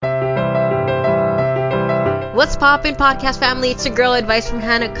What's poppin', podcast family? It's your girl Advice from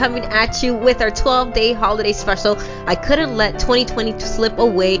Hannah coming at you with our 12-day holiday special. I couldn't let 2020 slip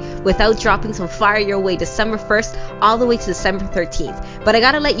away without dropping some fire your way December 1st all the way to December 13th. But I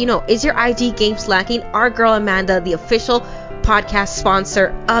gotta let you know, is your IG game slacking? Our girl Amanda, the official podcast sponsor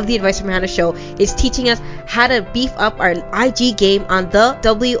of the Advice from Hannah show, is teaching us how to beef up our IG game on the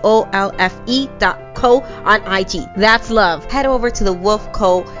wolfe.co on IG. That's love. Head over to the Wolf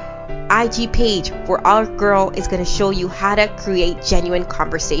Co IG page where our girl is going to show you how to create genuine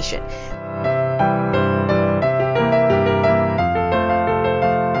conversation.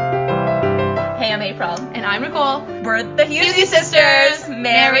 Hey, I'm April. And I'm Nicole. We're the Husey Sisters.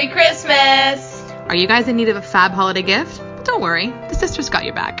 Merry Christmas. Are you guys in need of a fab holiday gift? Well, don't worry, the sisters got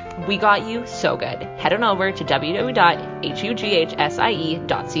your back. We got you so good. Head on over to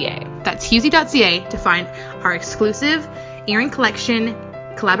www.hughsie.ca. That's Husey.ca to find our exclusive earring collection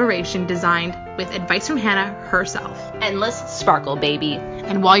collaboration designed with Advice from Hannah herself. Endless sparkle, baby.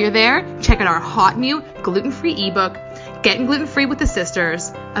 And while you're there, check out our hot new gluten-free ebook, Getting Gluten-Free with the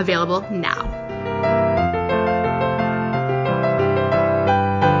Sisters, available now.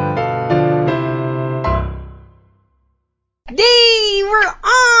 Yay, we're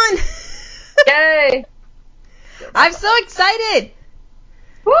on! Yay! I'm so excited!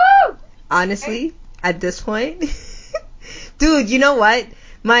 Woo! Honestly, at this point, dude, you know what?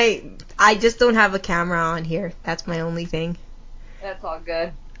 I just don't have a camera on here. That's my only thing. That's all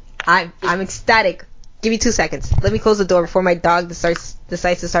good. I'm ecstatic. Give me 2 seconds. Let me close the door before my dog decides to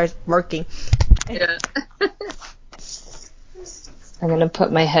start barking. Yeah. I'm gonna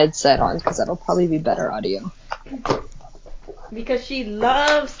put my headset on because that'll probably be better audio. Because she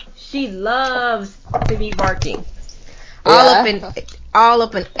loves to be barking. Yeah. All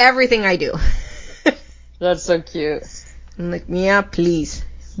up in everything I do. That's so cute. I'm like, Mia, please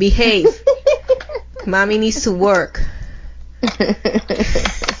behave. Mommy needs to work.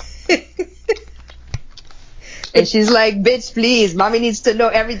 And she's like, bitch, please, mommy needs to know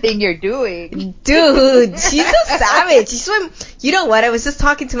everything you're doing. Dude, she's so savage. You know what? I was just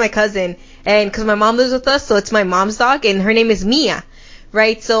talking to my cousin, and because my mom lives with us, so it's my mom's dog, and her name is Mia,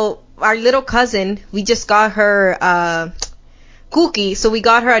 right? So our little cousin, we just got her Cookie, so we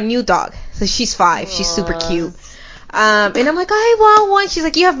got her a new dog. So she's 5. She's super cute. And I'm like, I want one. She's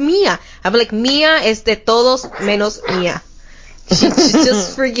like, you have Mia. I'm like, Mia es de todos menos Mia. She's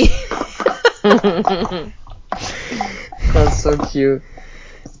just freaking. That's so cute.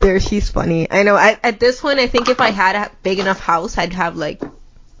 She's funny. I know. At this point, I think if I had a big enough house, I'd have like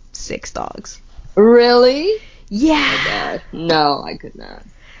 6 dogs. Really? Yeah. Oh my God. No, I could not.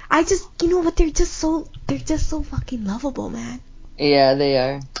 I just, you know what? They're just so fucking lovable, man. Yeah, they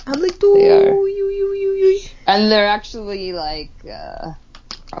are. I'm like, dude, They are. you. And they're actually like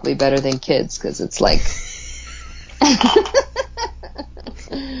probably better than kids because it's like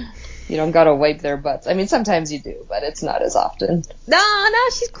you don't gotta wipe their butts. I mean, sometimes you do, but it's not as often. No,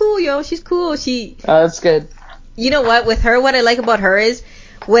 she's cool, yo. She's cool. Oh, that's good. You know what? With her, what I like about her is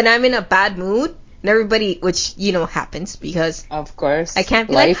when I'm in a bad mood, and everybody, which, you know, happens because Of course. I can't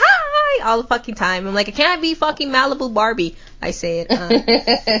be like, hi, all the fucking time. I'm like, I can't be fucking Malibu Barbie. I say it.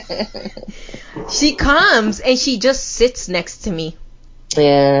 She comes and she just sits next to me.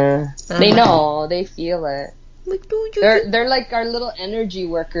 Yeah. They know. They feel it. Like, dude, They're like our little energy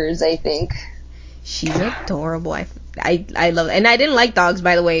workers, I think. She's adorable. I love it. And I didn't like dogs,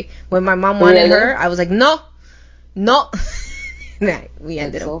 by the way. When my mom wanted her, I was like, no. We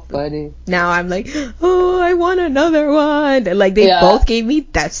ended That's so up. funny. Now I'm like, oh, I want another one. And like, they both gave me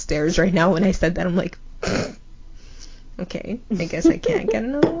death stares right now when I said that. I'm like, okay, I guess I can't get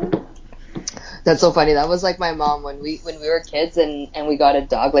another one. That's so funny. That was like my mom when we were kids and we got a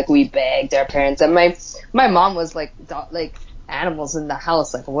dog. Like, we begged our parents, and my mom was like, animals in the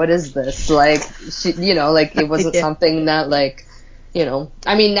house. Like, what is this? Like, she, you know, like it wasn't something that like, you know.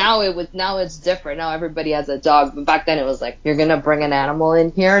 I mean, now it's different. Now everybody has a dog, but back then it was like, you're gonna bring an animal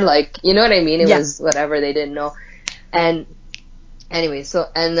in here, like, you know what I mean? It was whatever, they didn't know. And anyway, so,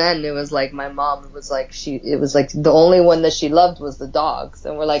 and then it was like my mom, it was like the only one that she loved was the dogs,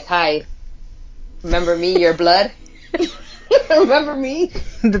 and we're like, hi. Remember me, your blood? Remember me?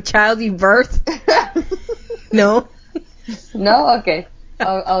 The child you birthed? No? No? Okay.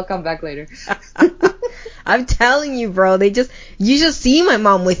 I'll come back later. I'm telling you, bro. You just see my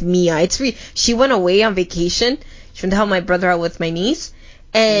mom with Mia. It's she went away on vacation. She went to help my brother out with my niece.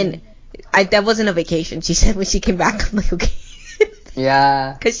 And that wasn't a vacation. She said when she came back, I'm like, okay.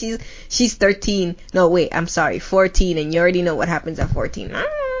 Yeah. Because she's 13. No, wait, I'm sorry, 14. And you already know what happens at 14.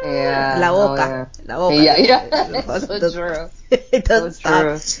 Yeah. La boca. Oh, yeah. La boca. Yeah. So true. It doesn't stop.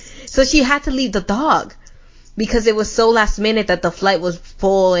 True. So she had to leave the dog. because it was so last minute that the flight was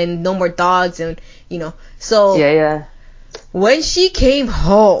full and no more dogs, and so Yeah. when she came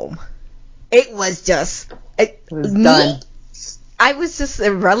home, it was just It was done. I was just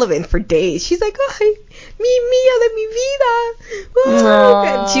irrelevant for days. She's like, "Ay, mi mía de mi vida." Oh,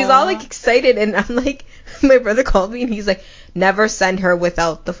 and she's all like excited, and I'm like, my brother called me and he's like, "Never send her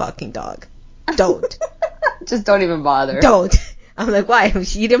without the fucking dog. Don't." Just don't even bother. Don't. I'm like, why?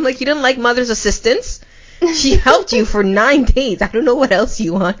 You didn't like mother's assistance? She helped you for 9 days. I don't know what else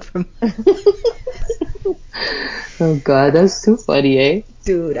you want from her. Oh God, that's too funny, eh?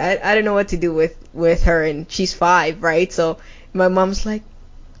 Dude, I don't know what to do with her, and she's 5, right? So my mom's like,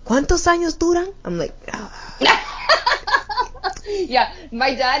 ¿Cuántos años duran? I'm like, Yeah,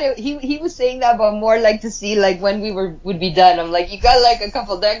 my dad, he was saying that, but more like to see like when we would be done. I'm like, you got like a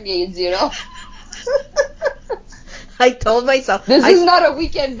couple decades, I told myself This is not a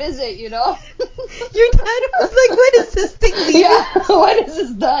weekend visit, Your dad was like, when is this thing leaving? Yeah, when is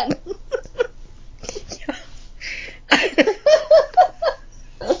this done?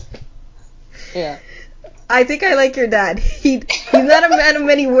 Yeah. I think I like your dad. He's not a man of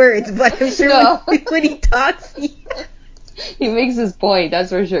many words, but I'm sure when he talks, he makes his point. That's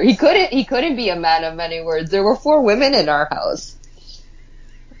for sure. He couldn't be a man of many words. There were 4 women in our house.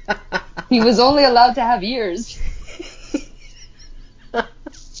 He was only allowed to have ears.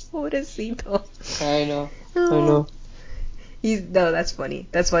 Pobrecito. I know. No, that's funny.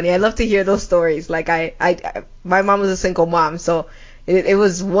 That's funny. I love to hear those stories. Like my mom was a single mom, so it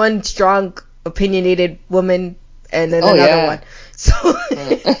was one strong, opinionated woman and then another one. So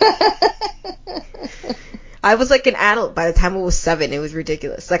I was like an adult by the time I was 7. It was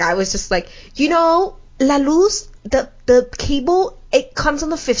ridiculous. Like I was just like, la luz, the cable, it comes on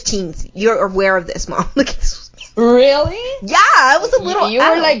the 15th. You're aware of this, Mom? Like, really? Yeah, I was a little. You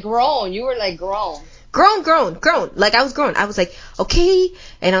were like grown. You were like grown. Grown. Like I was grown. I was like, okay.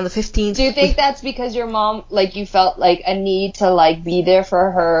 And on the 15th. Do you think that's because your mom, like, you felt like a need to like be there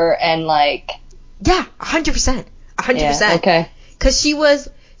for her and like? Yeah, 100%. 100%. Yeah, okay. Because she was.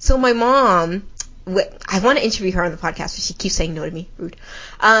 So my mom. I want to interview her on the podcast, but she keeps saying no to me. Rude.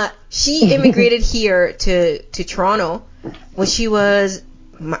 She immigrated here to Toronto when she was.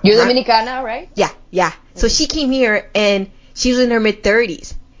 You're Dominicana, right? Yeah. So she came here and she was in her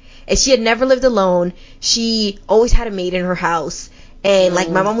mid-30s. And she had never lived alone. She always had a maid in her house. And, like,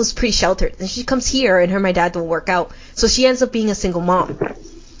 my mom was pretty sheltered. And she comes here, and her and my dad don't work out. So she ends up being a single mom.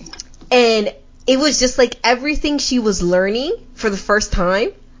 And it was just, like, everything she was learning for the first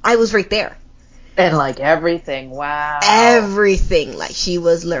time, I was right there. And, like, everything. Wow. Everything. Like, she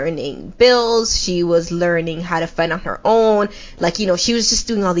was learning bills. She was learning how to fend on her own. Like, she was just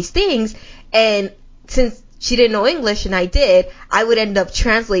doing all these things. And since she didn't know English and I did, I would end up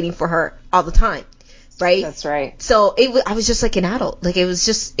translating for her all the time, right? That's right. So I was just like an adult. Like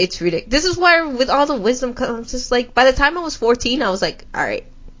it's ridiculous. This is where with all the wisdom comes, just like by the time I was 14, I was like, all right,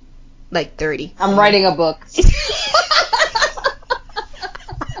 like 30. I'm writing a book.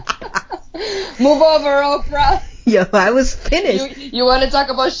 Move over, Oprah. Yo, I was finished. You want to talk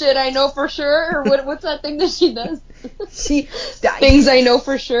about shit I know for sure, or what's that thing that she does? Things I know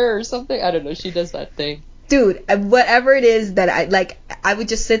for sure, or something. I don't know. She does that thing. Dude, whatever it is that I would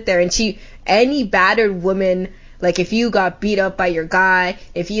just sit there and any battered woman, like if you got beat up by your guy,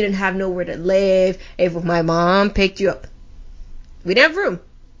 if you didn't have nowhere to live, if my mom picked you up, we didn't have room,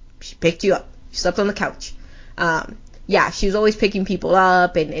 she picked you up, you slept on the couch. Yeah, she was always picking people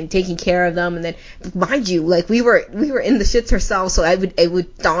up and taking care of them, and then mind you, like we were in the shits ourselves, so it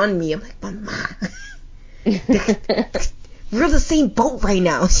would dawn me, I'm like, Mama. We're in the same boat right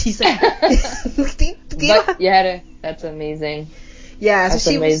now. She's like, but that's amazing. Yeah, that's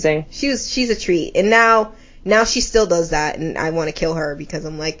so amazing. She's a treat, and now she still does that, and I want to kill her because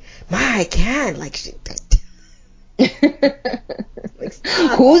I'm like, Ma, I can't. Like,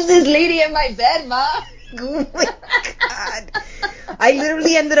 who's this lady in my bed, Ma? Oh my God! I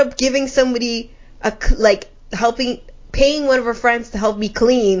literally ended up giving somebody paying one of her friends to help me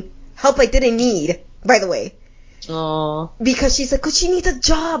clean. Help I didn't need, by the way. Aww. Because she's like, 'cause she needs a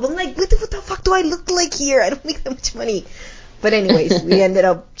job. I'm like, what the fuck do I look like here? I don't make that much money. But anyways,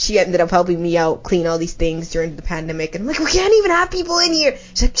 she ended up helping me out clean all these things during the pandemic. And I'm like, we can't even have people in here.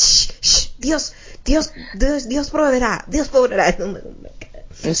 She's like, shh, Dios proveerá. I'm like, oh my God.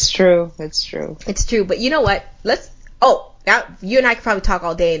 It's true. It's true. But you know what? Now you and I could probably talk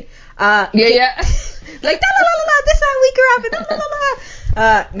all day. Yeah. Like, la la la la, this how we grew up, and la la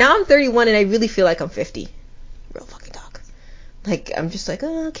la. Now I'm 31 and I really feel like I'm 50. Real fucking talk. Like, I'm just like,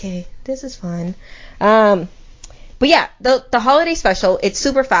 oh, okay, this is fun. But yeah, the holiday special, it's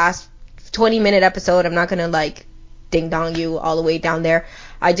super fast. 20-minute episode. I'm not gonna like ding dong you all the way down there.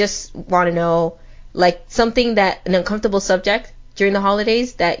 I just want to know like something that an uncomfortable subject during the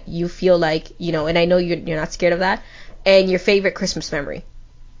holidays that you feel like, you know, and I know you're not scared of that, and your favorite Christmas memory.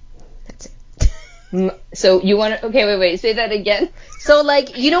 That's it. So you want to? Okay, wait. Say that again. So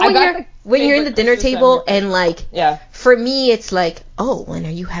like, you know, when you're in the dinner table and like, yeah. For me, it's like, oh, when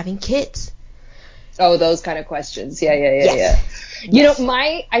are you having kids? Oh, those kind of questions. Yeah. Yes. You know,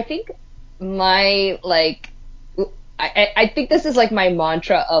 I think this is like my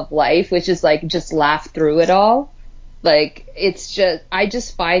mantra of life, which is like just laugh through it all. Like, it's just, I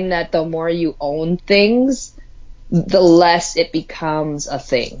just find that the more you own things, the less it becomes a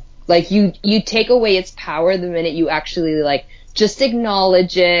thing. Like, you take away its power the minute you actually, like, just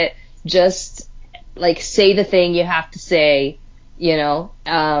acknowledge it, just, like, say the thing you have to say, you know,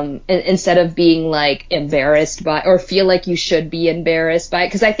 instead of being, like, embarrassed by, or feel like you should be embarrassed by it.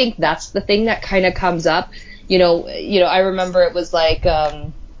 Because I think that's the thing that kind of comes up. You know, I remember it was, like,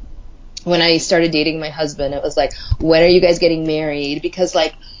 when I started dating my husband, it was like, when are you guys getting married? Because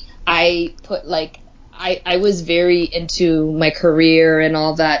like, I was very into my career and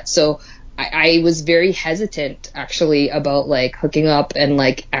all that. So I was very hesitant actually about like hooking up and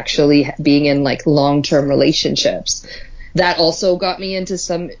like actually being in like long-term relationships. That also got me into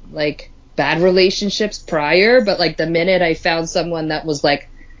some like bad relationships prior. But like the minute I found someone that was like,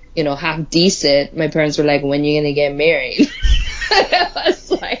 you know, half decent, my parents were like, when are you going to get married? I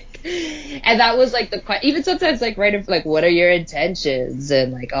was like, and that was like even sometimes like right, like what are your intentions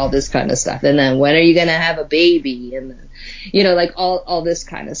and like all this kind of stuff, and then when are you gonna have a baby, and then, you know, like all this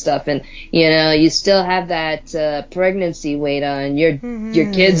kind of stuff, and you know, you still have that pregnancy weight on your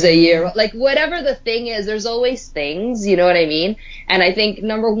kids a year, like whatever the thing is, there's always things, you know what I mean? And I think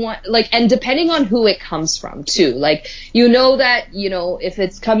number one, like, and depending on who it comes from too, like, you know, that, you know, if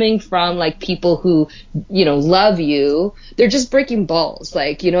it's coming from like people who, you know, love you, they're just breaking balls,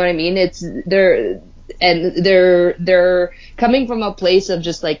 like, you know what I mean? They're coming from a place of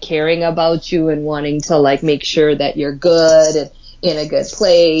just like caring about you and wanting to like make sure that you're good and in a good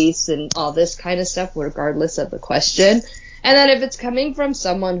place and all this kind of stuff, regardless of the question. And then if it's coming from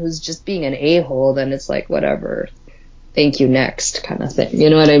someone who's just being an a-hole, then it's like, whatever, thank you, next kind of thing. You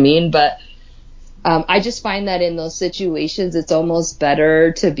know what I mean? But I just find that in those situations, it's almost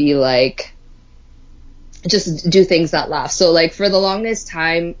better to be like, just do things that laugh. So like for the longest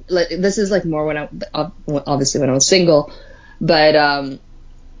time, like, this is like more when obviously when I was single, but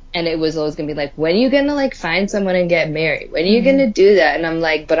and it was always gonna be like, when are you gonna like find someone and get married? When are you gonna do that? And I'm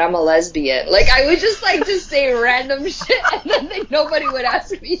like, but I'm a lesbian. Like, I would just like just say random shit, and then like, nobody would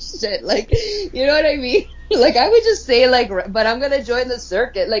ask me shit. Like, you know what I mean? Like, I would just say like, but I'm gonna join the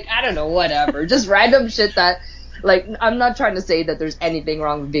circuit. Like, I don't know, whatever, just random shit that. Like, I'm not trying to say that there's anything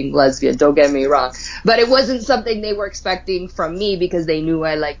wrong with being lesbian, don't get me wrong. But it wasn't something they were expecting from me because they knew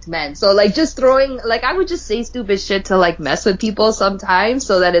I liked men. So, like, just throwing, like, I would just say stupid shit to, like, mess with people sometimes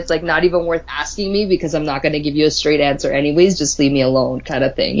so that it's, like, not even worth asking me because I'm not going to give you a straight answer anyways. Just leave me alone kind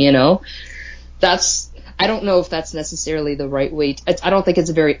of thing, you know? I don't know if that's necessarily the right way. I don't think it's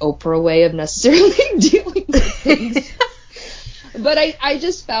a very Oprah way of necessarily dealing with things. But I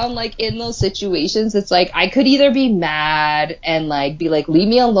just found, like, in those situations, it's like, I could either be mad and, like, be like, leave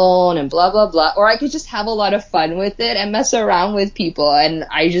me alone and blah, blah, blah, or I could just have a lot of fun with it and mess around with people. And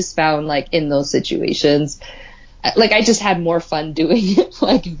I just found, like, in those situations, like, I just had more fun doing it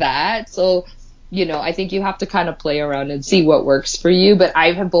like that. So, you know, I think you have to kind of play around and see what works for you. But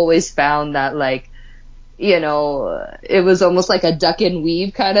I have always found that, like, you know, it was almost like a duck and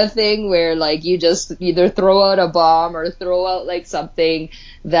weave kind of thing where like you just either throw out a bomb or throw out like something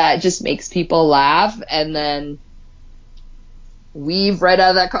that just makes people laugh and then weave right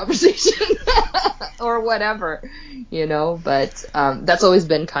out of that conversation or whatever, you know, but that's always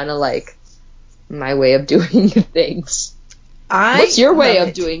been kind of like my way of doing things. What's your way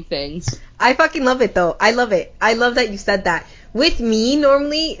of doing things? I fucking love it though. I love it. I love that you said that. With me,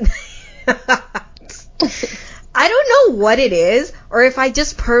 normally, I don't know what it is, or if I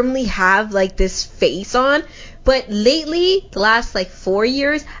just permanently have like this face on, but lately, the last like 4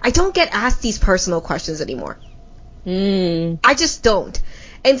 years, I don't get asked these personal questions anymore. I just don't.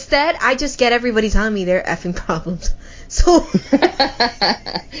 Instead, I just get everybody telling me their effing problems. So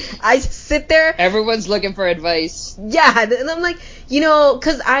I just sit there. Everyone's looking for advice. Yeah, and I'm like, you know,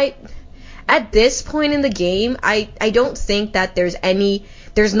 because at this point in the game, I don't think that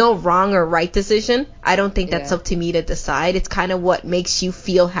there's no wrong or right decision. I don't think that's up to me to decide. It's kind of what makes you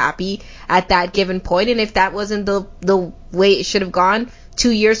feel happy at that given point. And if that wasn't the way it should have gone 2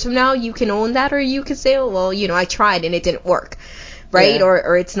 years from now, you can own that, or you can say, oh, well, you know, I tried and it didn't work, right? Yeah.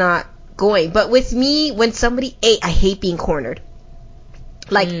 Or it's not going. But with me, when somebody, I hate being cornered.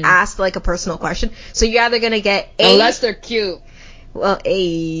 Like, asked, like, a personal question. So you're either gonna get A. Unless they're cute. Well,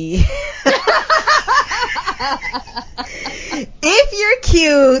 A. If you're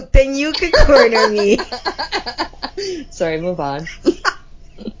cute, then you could corner me. Sorry, move on. Dude,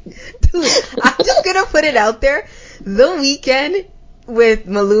 I'm just gonna put it out there. The Weeknd with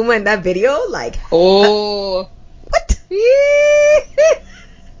Maluma in that video, like... Oh. What?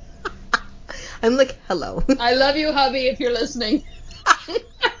 I'm like, hello. I love you, hubby, if you're listening.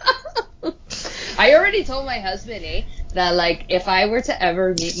 I already told my husband, that, like, if I were to ever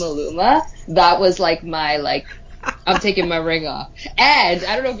meet Maluma, that was, like, my, like, I'm taking my ring off. And,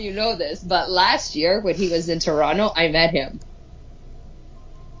 I don't know if you know this, but last year, when he was in Toronto, I met him.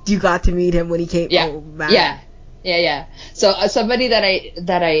 You got to meet him when he came? Yeah. Oh, man. Yeah. So, somebody that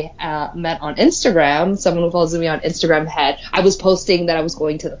I met on Instagram, someone who follows me on Instagram I was posting that I was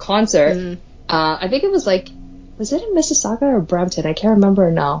going to the concert. Mm-hmm. I think it was, like, was it in Mississauga or Brampton? I can't remember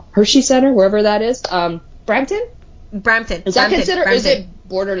now. Hershey Center, wherever that is. Brampton? Brampton. Is that considered, or is it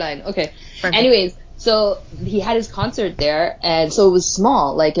borderline? Okay. Brampton. Anyways, so he had his concert there, and so it was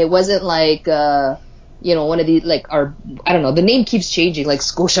small. Like, it wasn't like, one of the, like, I don't know, the name keeps changing, like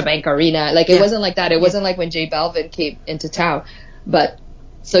Scotiabank Arena. Like, it wasn't like that. It wasn't like when J Balvin came into town. But,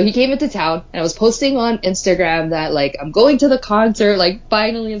 so he came into town, and I was posting on Instagram that, like, I'm going to the concert, like,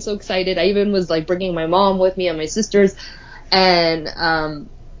 finally, I'm so excited. I even was, like, bringing my mom with me and my sisters. And,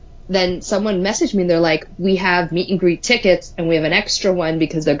 then someone messaged me and they're like, we have meet and greet tickets and we have an extra one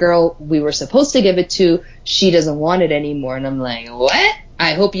because the girl we were supposed to give it to, she doesn't want it anymore. And I'm like, what?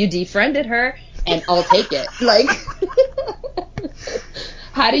 I hope you defriended her and I'll take it. Like,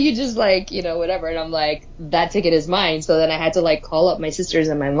 how do you just, like, whatever? And I'm like, that ticket is mine. So then I had to, like, call up my sisters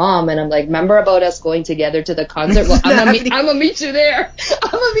and my mom and I'm like, remember about us going together to the concert? Well, I'm gonna meet you there.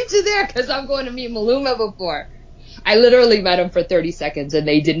 I'm gonna meet you there because I'm going to meet Maluma before. I literally met him for 30 seconds and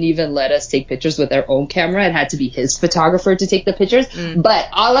they didn't even let us take pictures with our own camera. It had to be his photographer to take the pictures. But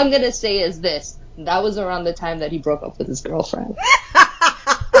all I'm going to say is this. That was around the time that he broke up with his girlfriend.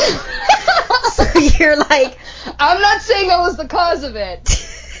 So you're like... I'm not saying I was the cause of it.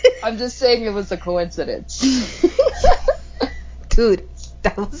 I'm just saying it was a coincidence. Dude,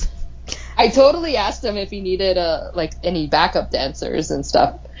 that was... I totally asked him if he needed any backup dancers and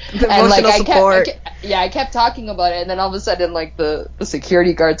stuff. The emotional support. I kept talking about it, and then all of a sudden, like, the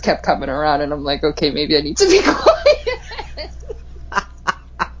security guards kept coming around, and I'm like, okay, maybe I need to be quiet.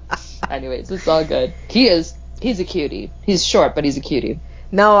 Anyways, it's all good. He's a cutie. He's short, but he's a cutie.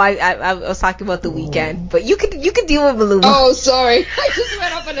 No, I was talking about The Weeknd, but you could deal with Maluma. Oh, sorry. I just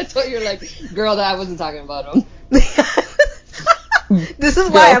went up and I told you, like, girl, that I wasn't talking about him. This is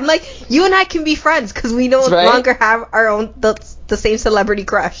why I'm like, you and I can be friends because we no longer have our own the same celebrity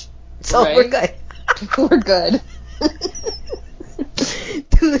crush, so we're good. We're good.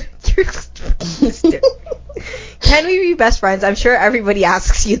 Dude, you're can we be best friends? I'm sure everybody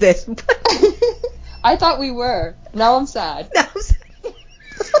asks you this. I thought we were. Now I'm sad.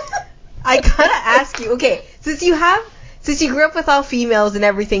 I gotta ask you. Okay, since you grew up with all females and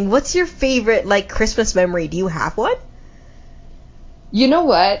everything, what's your favorite, like, Christmas memory? Do you have one? You know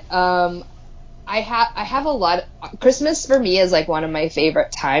what? I have a lot. Christmas for me is, like, one of my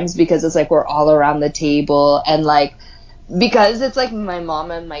favorite times because it's like we're all around the table and, like, because it's like my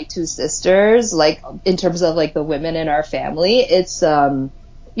mom and my two sisters, like, in terms of, like, the women in our family, it's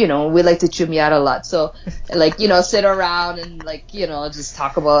we like to chumiar a lot. So, like, sit around and, like, just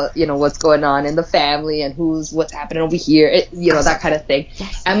talk about, what's going on in the family and what's happening over here, that kind of thing.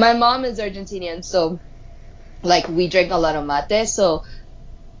 Yes. And my mom is Argentinian, so, like, we drink a lot of mate, so,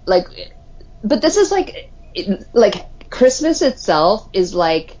 like, but this is, like, Christmas itself is,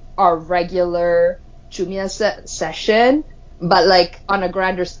 like, our regular chumia session, but, like, on a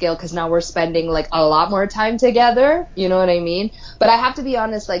grander scale, because now we're spending, like, a lot more time together, you know what I mean? But I have to be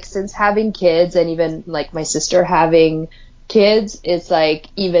honest, like, since having kids, and even, like, my sister having kids, it's, like,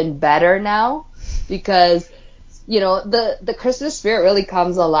 even better now, because... the Christmas spirit really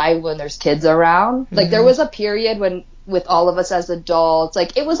comes alive when there's kids around. Like, there was a period when, with all of us as adults,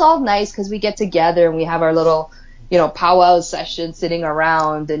 like, it was all nice because we get together and we have our little, powwow session sitting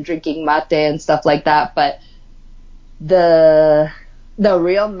around and drinking mate and stuff like that. But the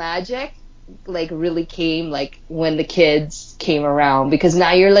real magic, like, really came, like, when the kids came around, because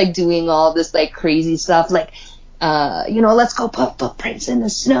now you're, like, doing all this, like, crazy stuff, like, let's go put footprints in the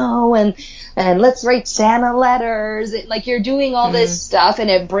snow and let's write Santa letters. Like, you're doing all this stuff and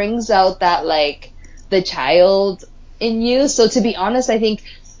it brings out that, like, the child in you. So to be honest, I think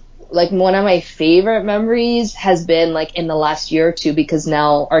like one of my favorite memories has been like in the last year or two, because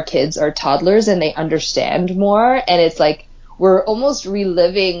now our kids are toddlers and they understand more, and it's like we're almost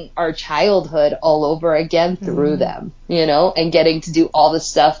reliving our childhood all over again through them, you know, and getting to do all the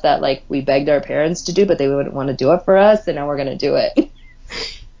stuff that like we begged our parents to do, but they wouldn't want to do it for us, and now we're gonna do it.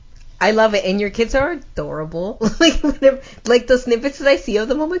 I love it, and your kids are adorable. Like the snippets that I see of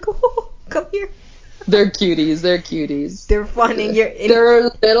them, I'm like, oh, come here. They're cuties. They're fun, and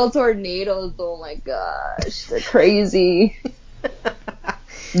they're little tornadoes. Oh my gosh, they're crazy.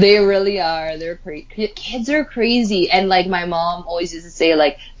 They really are. They're crazy. Kids are crazy, and like my mom always used to say,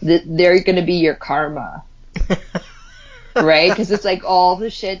 like they're gonna be your karma, right? Because it's like all the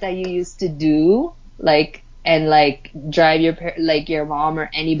shit that you used to do, like, and like drive your mom or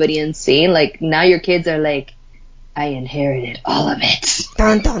anybody insane. Like now your kids are like, I inherited all of it.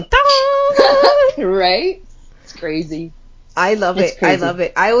 Dun dun dun. Right? It's crazy. I love it. I love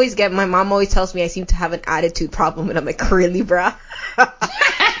it. My mom always tells me I seem to have an attitude problem, and I'm like, really, bruh?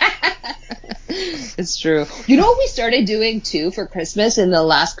 It's true. You know what we started doing too for Christmas in the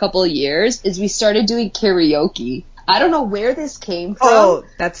last couple of years is we started doing karaoke. I don't know where this came from. Oh,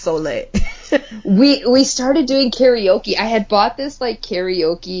 that's so lit. We started doing karaoke. I had bought this like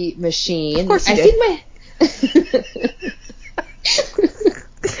karaoke machine. Of course you did.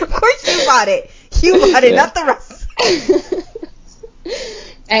 Of course you bought it. You bought it, not the rest.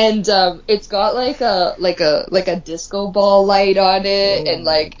 And it's got like a disco ball light on it, and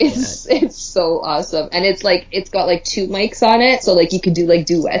like it's so awesome. And it's got like 2 mics on it, so like you could do like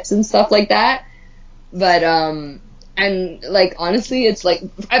duets and stuff like that. But and like honestly, it's like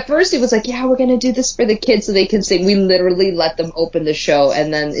at first it was like, yeah, we're gonna do this for the kids so they can sing. We literally let them open the show,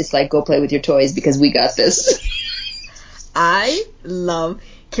 and then it's like, go play with your toys because we got this. I love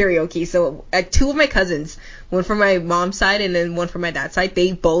karaoke. So 2 of my cousins, one from my mom's side and then one from my dad's side,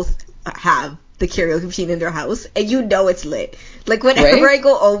 they both have the karaoke machine in their house, and you know it's lit. Like whenever I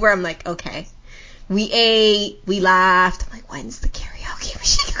go over, I'm like, okay, we ate, we laughed. I'm like, when's the karaoke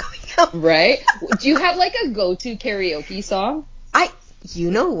machine coming out? Right? Do you have like a go-to karaoke song?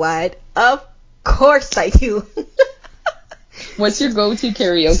 You know what? Of course I do. What's your go-to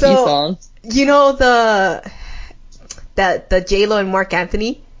karaoke song? You know the J-Lo and Mark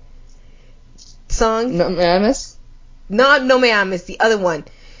Anthony song? No Me Ames? Not No Me Ames, the other one.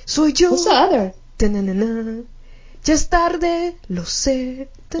 Soy yo. What's the other? Da-na-na-na. Just tarde, lo sé.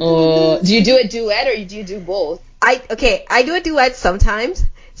 Do you do a duet or do you do both? I do a duet sometimes.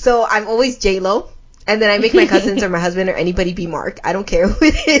 So I'm always J-Lo. And then I make my cousins or my husband or anybody be Mark. I don't care who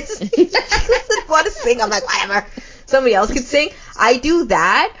it is. If he doesn't want to sing, I'm like, whatever. Somebody else can sing. I do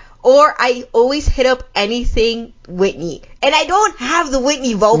that. Or I always hit up anything Whitney. And I don't have the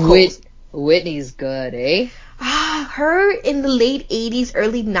Whitney vocals. Whitney's good, eh? Her in the late 80s,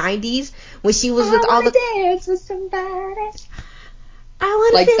 early 90s, when she was with all the... dance with somebody. I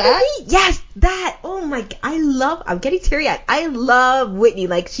want like to that? Yes, that. Oh my... I'm getting teary-eyed. I love Whitney.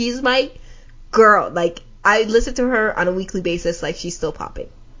 Like, she's my girl. Like, I listen to her on a weekly basis. Like, she's still popping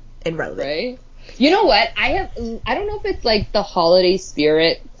and relevant. Right? You know what? I don't know if it's like the holiday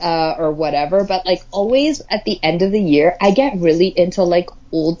spirit or whatever, but like always at the end of the year, I get really into like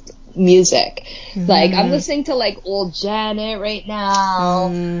old music. Mm-hmm. Like I'm listening to like old Janet right now.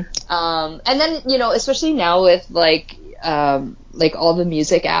 Mm. And then, you know, especially now with like all the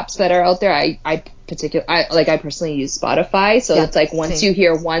music apps that are out there, I personally use Spotify. So it's like once you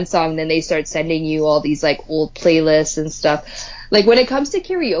hear one song, then they start sending you all these like old playlists and stuff. Like when it comes to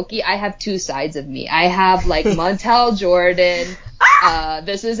karaoke, I have 2 sides of me. I have like Montel Jordan,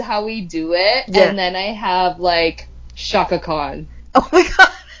 This Is How We Do It, and then I have like Shaka Khan. Oh my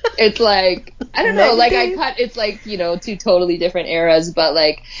god. It's like, I don't know, like it's like, you know, 2 totally different eras, but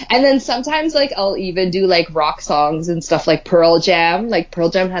like, and then sometimes like I'll even do like rock songs and stuff like Pearl Jam. Like Pearl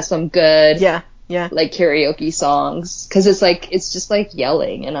Jam has some good, like karaoke songs, because it's like, it's just like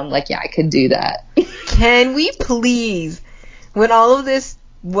yelling, and I'm like, yeah, I could do that. Can we please, when all of this,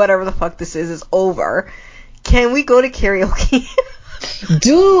 whatever the fuck this is over, can we go to karaoke?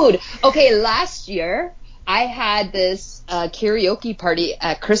 Dude, okay, last year I had this karaoke party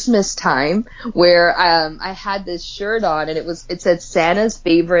at Christmas time where I had this shirt on, and it said Santa's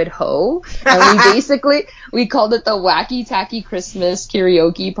favorite hoe, and we called it the Wacky Tacky Christmas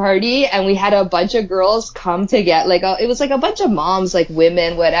karaoke party, and we had a bunch of girls come to get like it was like a bunch of moms, like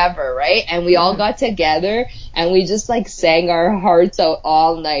women, whatever, right? And we all got together and we just like sang our hearts out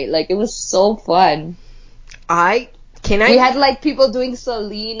all night. Like it was so fun. We had like people doing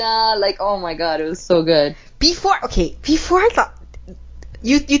Selena, like oh my god, it was so good. Before I thought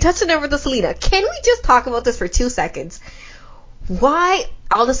you touched on over the Selena. Can we just talk about this for 2 seconds? Why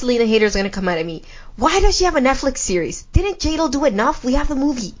all the Selena haters are gonna come at me. Why does she have a Netflix series? Didn't J-Lo do enough? We have the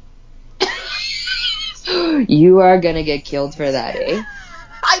movie. You are gonna get killed for that, eh?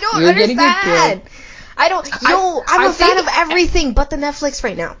 I don't You're gonna get understand. I don't. I'm a fan of everything but the Netflix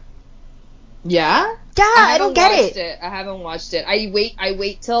right now. Yeah? Yeah, I don't get it. I haven't watched it. I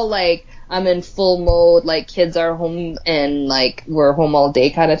wait till like I'm in full mode, like kids are home and like we're home all day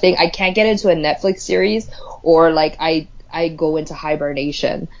kind of thing. I can't get into a Netflix series, or like I go into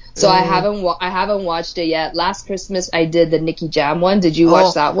hibernation. So I haven't watched it yet. Last Christmas I did the Nicky Jam one. Did you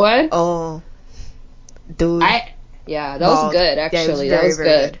watch that one? Oh, dude. that was good actually. Yeah, it was that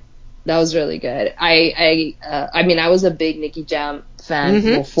was good. That was really good. I mean, I was a big Nicky Jam fan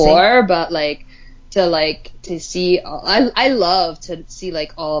before, but to see, I love to see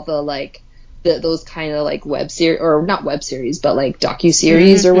like all the like those kind of like web series, or not web series, but like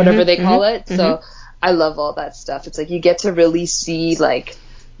docu-series or whatever they call it. So I love all that stuff. It's like you get to really see like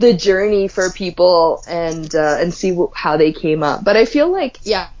the journey for people and see how they came up. But I feel like,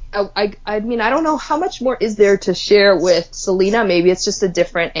 yeah, I mean, I don't know how much more is there to share with Selena. Maybe it's just a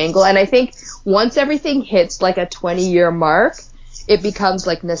different angle. And I think once everything hits like a 20-year mark, it becomes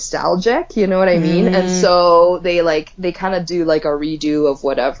like nostalgic, you know what I mean? And so they kind of do like a redo of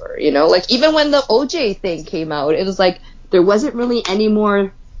whatever, you know? Like even when the OJ thing came out, it was like there wasn't really any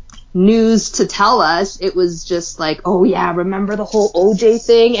more news to tell us. It was just like, oh yeah, remember the whole OJ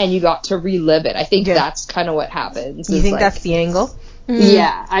thing, and you got to relive it. I think that's kind of what happens. You think that's the angle?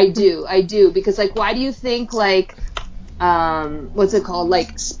 Yeah, I do, because like, why do you think like what's it called,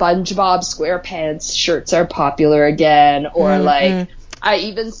 like SpongeBob SquarePants shirts are popular again, or like I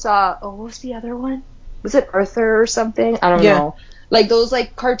even saw, what was the other one? Was it Arthur or something? I don't know. Like those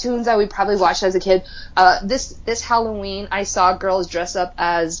like cartoons that we probably watched as a kid. This Halloween I saw girls dress up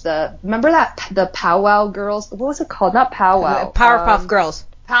as remember the Pow Wow girls? What was it called? Not Pow Wow. Powerpuff Girls.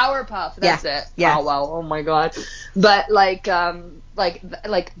 Powerpuff. That's it. Yeah. Pow Wow. Oh my god. But like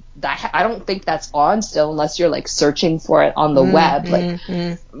that, I don't think that's on still unless you're like searching for it on the web.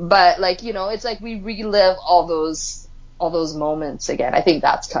 But like, you know, it's like we relive all those moments again. I think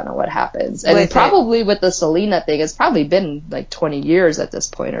that's kind of what happens. And probably with the Selena thing, it's probably been like 20 years at this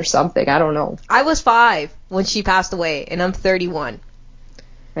point or something. I don't know. I was 5 when she passed away, and I'm 31.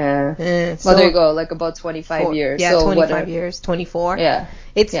 Well, there you go, like about 25 years. Yeah, so 25 years, 24. Yeah.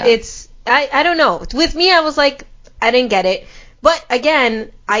 It's I don't know. With me, I was like, I didn't get it. But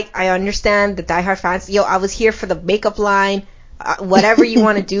again, I understand the diehard fans. Yo, I was here for the makeup line. Whatever you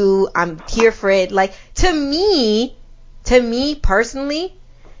want to do, I'm here for it. Like, to me personally,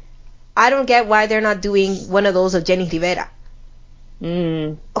 I don't get why they're not doing one of those of Jenny Rivera.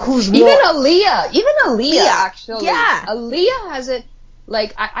 Who's more... Even Aaliyah, actually. Yeah. Aaliyah hasn't,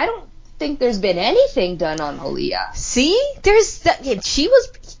 like, I don't think there's been anything done on Aaliyah. See? She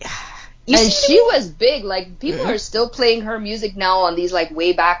was... she was big. Like, people are still playing her music now on these, like,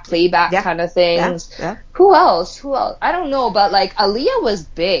 way back playback kind of things. Yeah. Who else? I don't know, but, like, Aaliyah was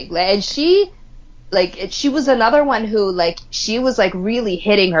big. Like, and she was another one who, like, she was, like, really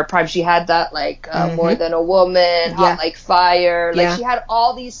hitting her prime. She had that, like, More Than a Woman, Hot Like Fire. Like, she had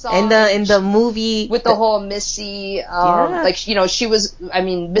all these songs. In the movie. With the whole Missy, like, you know,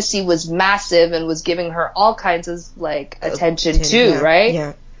 Missy was massive and was giving her all kinds of, like, attention too, right?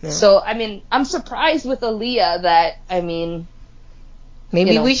 Yeah. So, I mean, I'm surprised with Aaliyah that, I mean...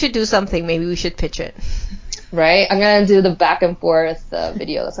 Maybe we should do something. Maybe we should pitch it. Right? I'm gonna do the back and forth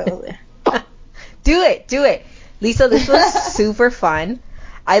video. That's what Do it. Lisa, this was super fun.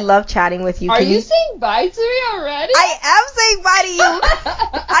 I love chatting with you. Are you saying bye to me already? I am saying bye to you.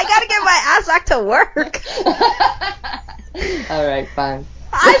 I gotta get my ass back to work. Alright, fine.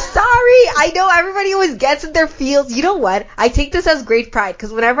 I'm sorry. I know everybody always gets in their feels. You know what? I take this as great pride,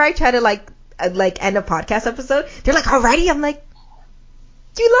 because whenever I try to like end a podcast episode, they're like, already? I'm like,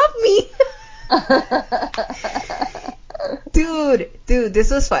 you love me. Dude,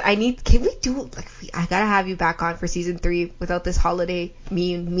 this was fun. I gotta have you back on for season 3 without this holiday,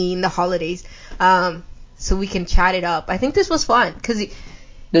 me in the holidays, so we can chat it up. I think this was fun, because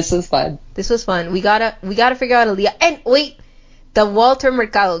this was fun. We gotta figure out Aaliyah. And wait, the Walter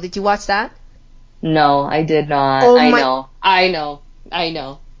Mercado, did you watch that? No, I did not. Oh, I know.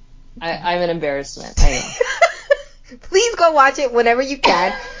 I'm an embarrassment. I know. Please go watch it whenever you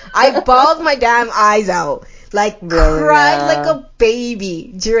can. I bawled my damn eyes out. Like, cried like a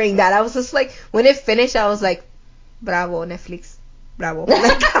baby during that. I was just like, when it finished, I was like, bravo, Netflix. Bravo.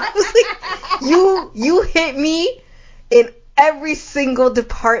 Like, I was like, you hit me in every single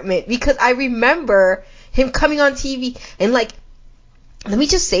department. Because I remember him coming on TV and, like, let me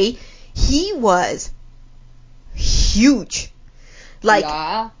just say, he was huge. Like,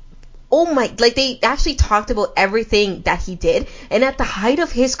 yeah. oh my, like they actually talked about everything that he did. And at the height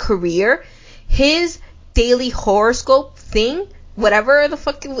of his career, his daily horoscope thing, whatever the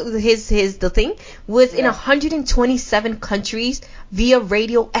fuck the thing, was in 127 countries via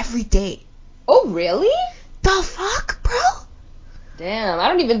radio every day. Oh, really? The fuck, bro? Damn, I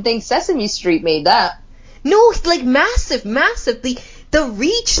don't even think Sesame Street made that. No, like massive. The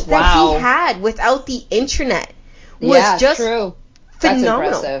reach that he had without the internet was just true.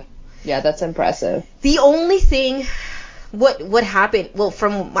 phenomenal. That's impressive. Yeah, that's impressive. The only thing, what happened, well,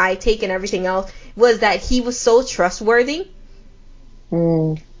 from my take and everything else, was that he was so trustworthy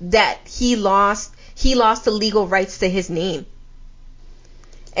that he lost the legal rights to his name.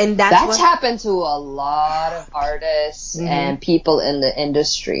 And that's happened to a lot of artists and people in the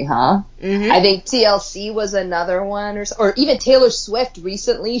industry, huh? Mm-hmm. I think TLC was another one, or even Taylor Swift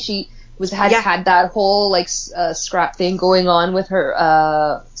recently. She had that whole like scrap thing going on with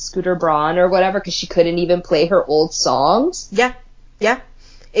her Scooter Braun or whatever, because she couldn't even play her old songs. Yeah.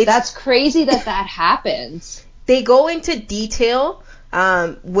 That's crazy that happens. They go into detail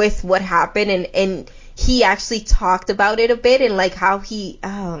with what happened, and he actually talked about it a bit, and like how he,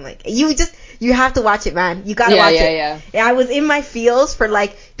 you have to watch it, man. You gotta watch it. Yeah. I was in my feels for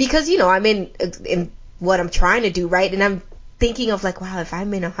like, because I'm in what I'm trying to do, right? And I'm thinking of like, wow, if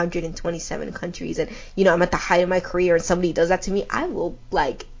I'm in 127 countries and I'm at the height of my career and somebody does that to me, I will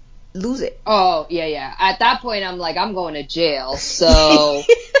like lose it. Oh yeah. At that point, I'm like, I'm going to jail. So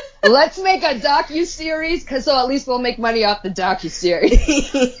let's make a docu-series, so at least we'll make money off the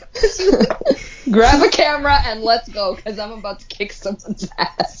docu-series. Grab a camera and let's go, because I'm about to kick someone's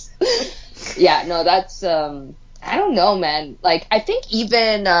ass. Yeah, no, that's, I don't know, man. Like, I think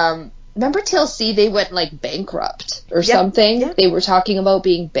even, remember TLC, they went, like, bankrupt or something? Yep. They were talking about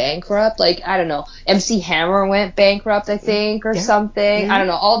being bankrupt. Like, I don't know. MC Hammer went bankrupt, I think, or something. Mm-hmm. I don't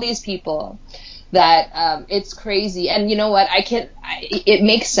know. All these people that, it's crazy. And you know what? It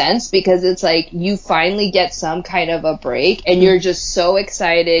makes sense, because it's like you finally get some kind of a break and you're just so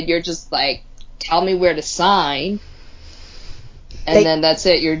excited. You're just like, tell me where to sign. And then that's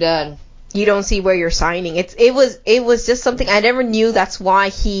it. You're done. You don't see where you're signing. It was just something I never knew. That's why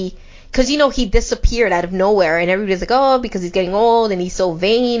because he disappeared out of nowhere, and everybody's like, oh, because he's getting old and he's so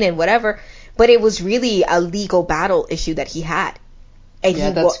vain and whatever. But it was really a legal battle issue that he had.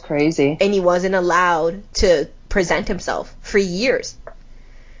 And that's crazy. And he wasn't allowed to present himself for years,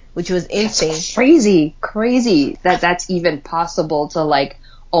 which was insane. That's crazy that's even possible to like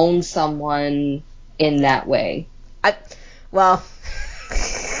own someone in that way.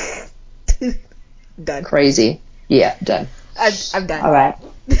 Done. Crazy. Yeah, done. I'm done. All right.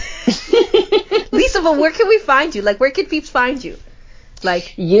 Lisa, but where can we find you? Like, where can peeps find you?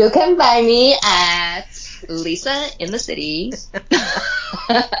 Like, you can find me at Lisa in the City.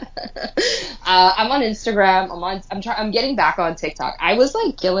 I'm on Instagram. I'm getting back on TikTok. I was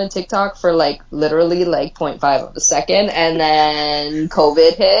like killing TikTok for like literally like 0.5 of a second, and then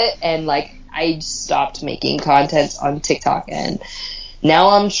COVID hit, and like I stopped making content on TikTok, and now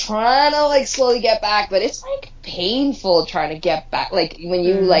I'm trying to like slowly get back, but it's like painful trying to get back. Like when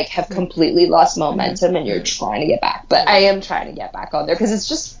you like have completely lost momentum and you're trying to get back. But I am trying to get back on there because it's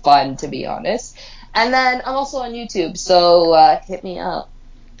just fun, to be honest. And then I'm also on YouTube, so hit me up.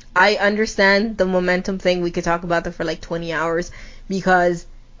 I understand the momentum thing. We could talk about that for like 20 hours because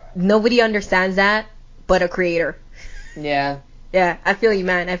nobody understands that but a creator. Yeah. Yeah, I feel you,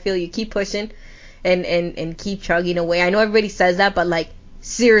 man. I feel you. Keep pushing and keep chugging away. I know everybody says that, but like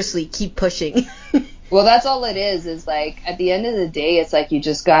seriously, keep pushing. Well, that's all it is like at the end of the day, it's like you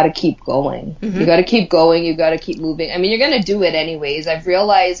just got to keep going. Mm-hmm. You got to keep going. You got to keep moving. I mean, you're going to do it anyways. I've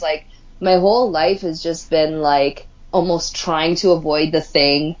realized like my whole life has just been like almost trying to avoid the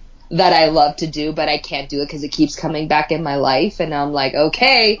thing that I love to do, but I can't do it because it keeps coming back in my life. And I'm like,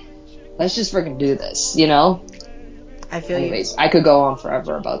 okay, let's just freaking do this, you know? I feel Anyways, I could go on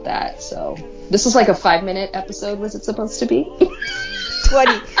forever about that. So this was like a 5-minute episode. Was it supposed to be?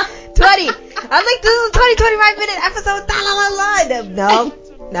 20. I'm like, this is a 25 minute episode.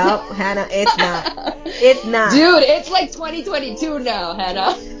 No, Hannah, it's not. It's not. Dude, it's like 2022 now,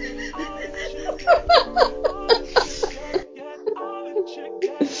 Hannah.